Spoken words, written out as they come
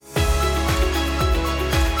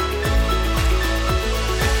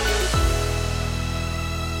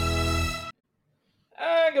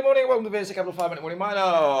welcome to VSA Capital 5 Minute Morning Miner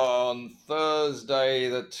on Thursday,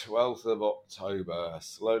 the 12th of October.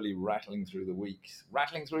 Slowly rattling through the week,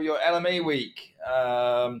 rattling through your LME week.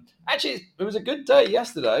 Actually, it was a good day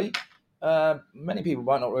yesterday. Many people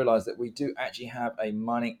might not realize that we do actually have a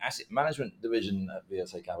mining asset management division at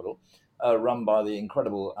VSA Capital, run by the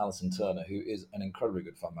incredible Alison Turner, who is an incredibly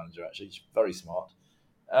good fund manager, actually. She's very smart.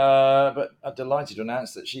 But I'm delighted to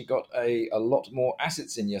announce that she got a lot more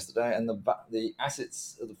assets in yesterday, and the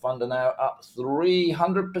assets of the fund are now up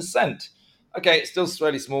 300%. Okay, it's still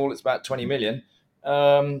fairly small. It's about 20 million.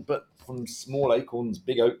 But from small acorns,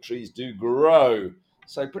 big oak trees do grow.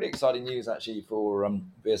 So pretty exciting news, actually, for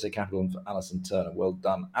VSA Capital and for Alison Turner. Well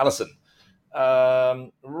done, Alison.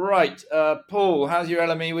 Right. Paul, how's your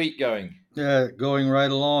LME week going? Going right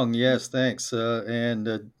along. Yes, thanks. And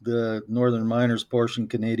the Northern Miners Portion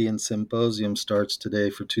Canadian Symposium starts today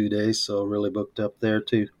for 2 days, so really booked up there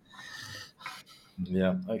too.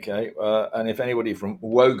 Yeah, okay. And if anybody from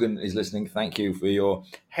Wogan is listening, thank you for your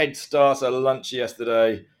head starter lunch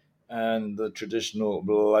yesterday and the traditional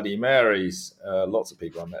Bloody Marys. Lots of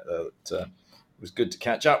people I met there that was good to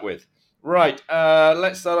catch up with. Right,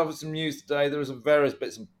 let's start off with some news today. There are some various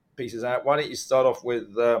bits and pieces out. Why don't you start off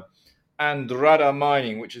with Andrada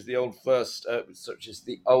Mining, which is the old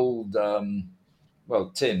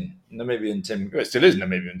tin, Namibian tin. Well, it still is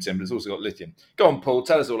Namibian tin, but it's also got lithium. Go on, Paul,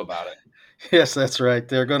 tell us all about it. Yes, that's right.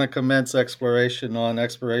 They're going to commence exploration on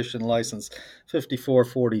exploration license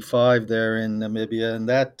 5445 there in Namibia, and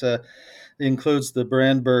that includes the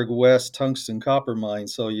Brandberg West tungsten copper mine.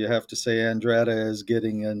 So you have to say Andrada is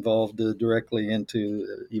getting involved directly into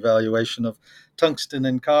evaluation of tungsten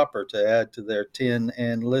and copper to add to their tin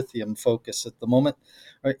and lithium focus at the moment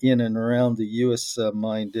in and around the U.S.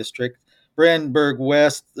 Mine district. Brandberg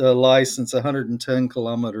West license 110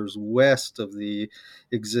 kilometers west of the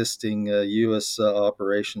existing U.S.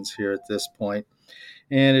 Operations here at this point.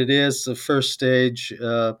 And it is the first stage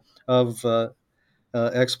of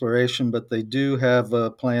exploration, but they do have a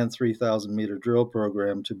planned 3,000 meter drill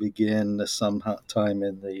program to begin sometime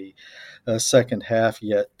in the second half,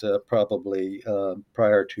 yet probably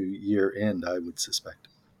prior to year end, I would suspect.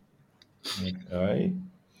 Okay.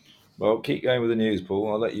 Well, keep going with the news,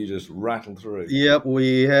 Paul. I'll let you just rattle through. Yep,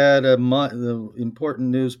 we had the important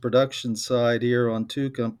news production side here on two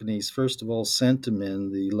companies. First of all,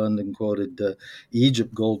 Centamin, the London quoted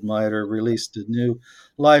Egypt gold miner, released a new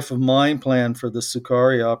life of mine plan for the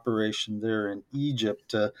Sukari operation there in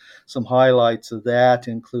Egypt. Some highlights of that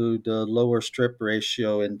include a lower strip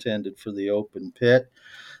ratio intended for the open pit.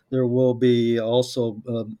 There will be also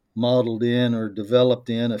modeled in or developed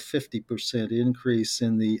in a 50% increase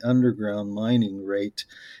in the underground mining rate.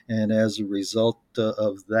 And as a result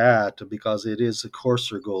of that, because it is a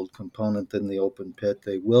coarser gold component than the open pit,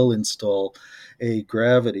 they will install a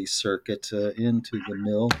gravity circuit into the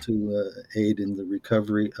mill to aid in the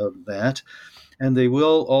recovery of that. And they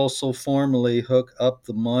will also formally hook up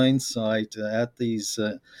the mine site at these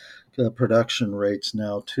production rates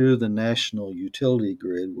now to the national utility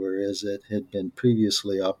grid, whereas it had been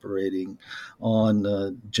previously operating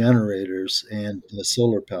on generators and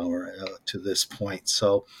solar power to this point.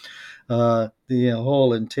 So the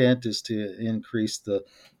whole intent is to increase the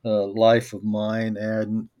life of mine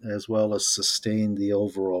and as well as sustain the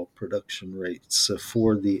overall production rates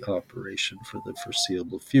for the operation for the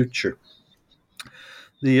foreseeable future.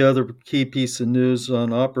 The other key piece of news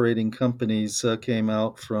on operating companies came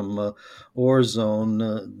out from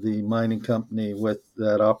Orezone, the mining company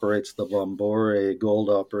that operates the Bambore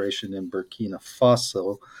gold operation in Burkina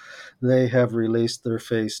Faso. They have released their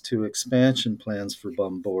phase two expansion plans for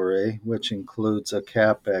Bambore, which includes a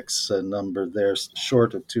capex number there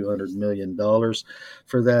short of $200 million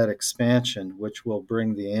for that expansion, which will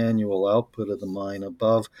bring the annual output of the mine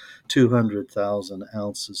above 200,000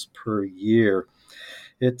 ounces per year.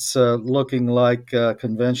 It's looking like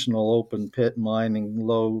conventional open pit mining,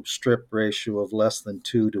 low strip ratio of less than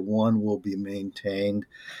 2 to 1 will be maintained,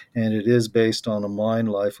 and it is based on a mine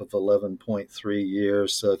life of 11.3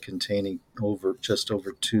 years, containing just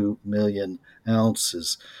over 2 million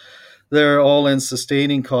ounces. Their all-in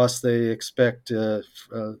sustaining costs they expect at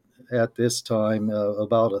this time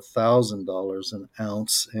about $1,000 an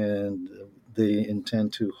ounce, and they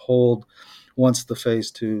intend to hold once the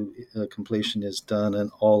phase two completion is done,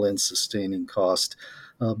 an all-in sustaining cost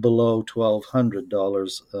below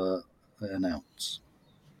 $1,200 an ounce.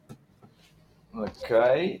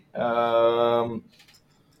 Okay.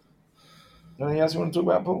 Anything else you want to talk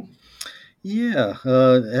about, Paul? Yeah,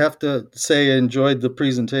 I have to say I enjoyed the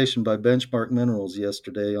presentation by Benchmark Minerals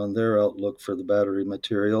yesterday on their outlook for the battery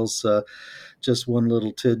materials. Just one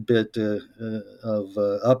little tidbit of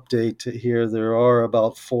update here. There are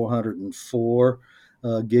about 404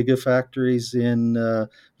 gigafactories in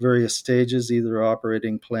various stages, either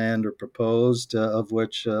operating, planned, or proposed, of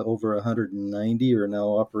which over 190 are now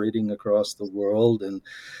operating across the world. And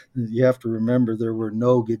you have to remember there were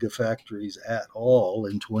no gigafactories at all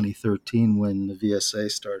in 2013 when the VSA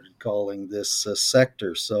started calling this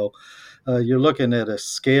sector. So you're looking at a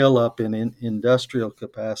scale up in industrial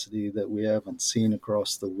capacity that we haven't seen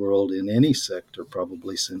across the world in any sector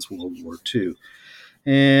probably since World War II.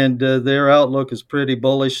 And their outlook is pretty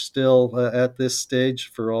bullish still at this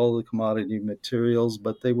stage for all the commodity materials,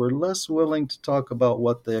 but they were less willing to talk about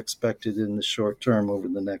what they expected in the short term over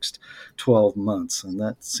the next 12 months. And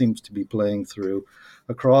that seems to be playing through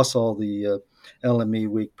across all the LME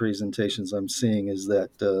week presentations I'm seeing, is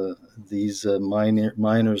that these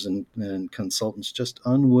miners and consultants just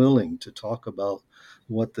unwilling to talk about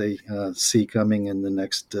what they see coming in the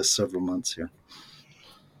next several months here.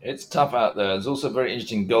 It's tough out there. There's also a very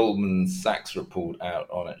interesting Goldman Sachs report out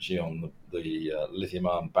on actually on the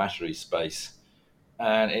lithium-ion battery space,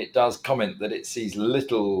 and it does comment that it sees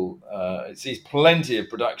it sees plenty of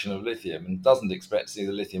production of lithium, and doesn't expect to see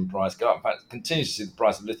the lithium price go up. In fact, it continues to see the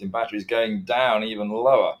price of lithium batteries going down even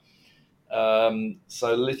lower.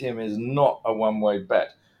 So lithium is not a one-way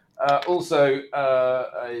bet. A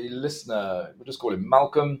listener, we'll just call him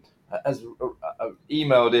Malcolm, has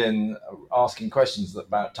emailed in asking questions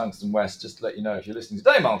about Tungsten West. Just to let you know, if you're listening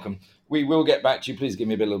today, Malcolm, we will get back to you. Please give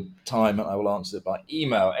me a bit of time and I will answer it by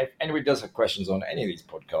email. If anybody does have questions on any of these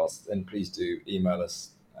podcasts, then please do email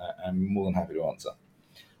us. I'm more than happy to answer.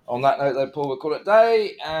 On that note, though, Paul, we'll call it a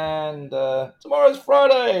day, and tomorrow's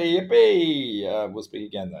Friday. Yippee! We'll speak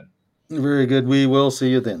again then. Very good. We will see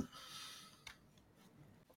you then.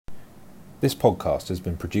 This podcast has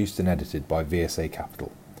been produced and edited by VSA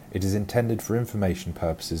Capital. It is intended for information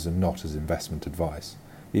purposes and not as investment advice.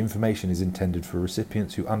 The information is intended for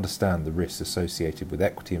recipients who understand the risks associated with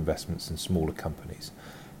equity investments in smaller companies.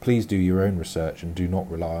 Please do your own research and do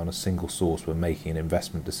not rely on a single source when making an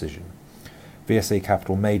investment decision. VSA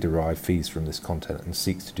Capital may derive fees from this content and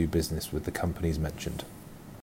seeks to do business with the companies mentioned.